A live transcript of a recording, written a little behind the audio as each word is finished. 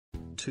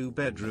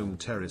2-bedroom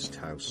terraced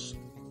house.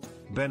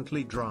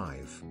 Bentley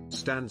Drive,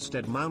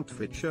 Stansted, Mount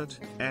Fitchett,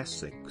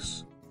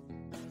 Essex.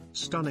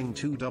 Stunning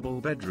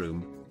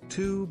 2-double-bedroom,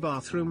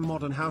 2-bathroom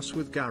modern house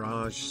with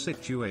garage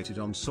situated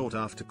on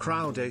sought-after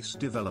Crowd-Ace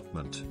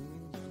development.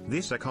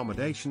 This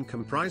accommodation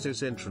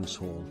comprises entrance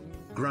hall,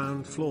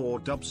 ground floor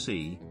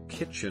WC,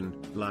 kitchen,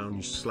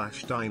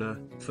 lounge/diner,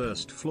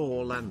 first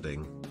floor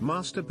landing,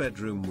 master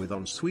bedroom with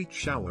ensuite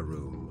shower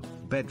room,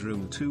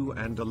 bedroom 2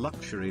 and a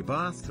luxury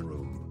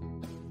bathroom.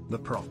 The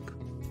prop.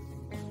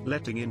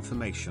 Letting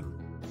information.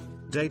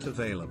 Date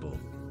available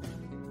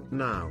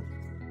now.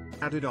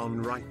 Added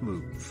on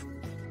Rightmove.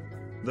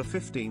 The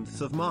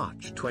 15th of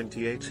March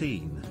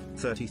 2018,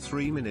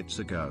 33 minutes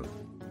ago.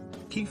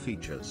 Key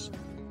features.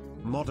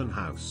 Modern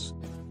house.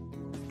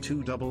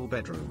 2 double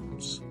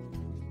bedrooms.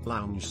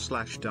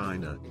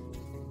 Lounge/diner.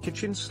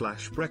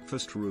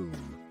 Kitchen/breakfast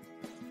room.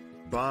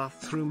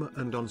 Bathroom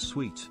and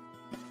ensuite.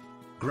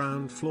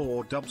 Ground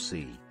floor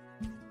WC.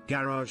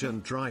 Garage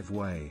and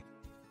driveway.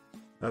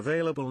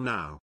 Available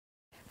now.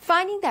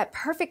 Finding that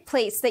perfect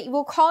place that you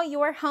will call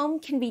your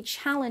home can be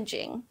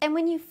challenging. And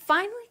when you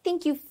finally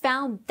think you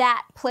found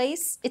that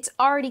place, it's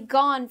already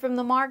gone from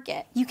the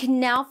market. You can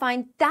now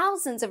find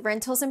thousands of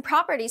rentals and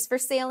properties for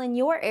sale in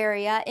your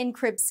area in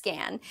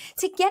CribScan.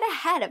 To get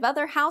ahead of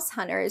other house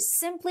hunters,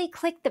 simply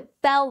click the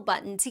bell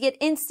button to get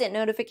instant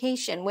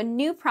notification when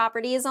new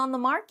property is on the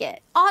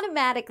market.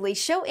 Automatically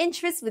show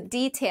interest with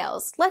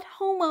details. Let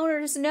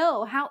homeowners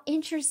know how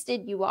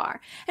interested you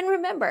are. And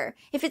remember,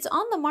 if it's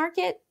on the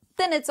market,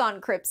 then it's on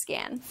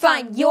CribScan.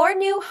 Find your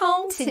new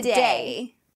home today.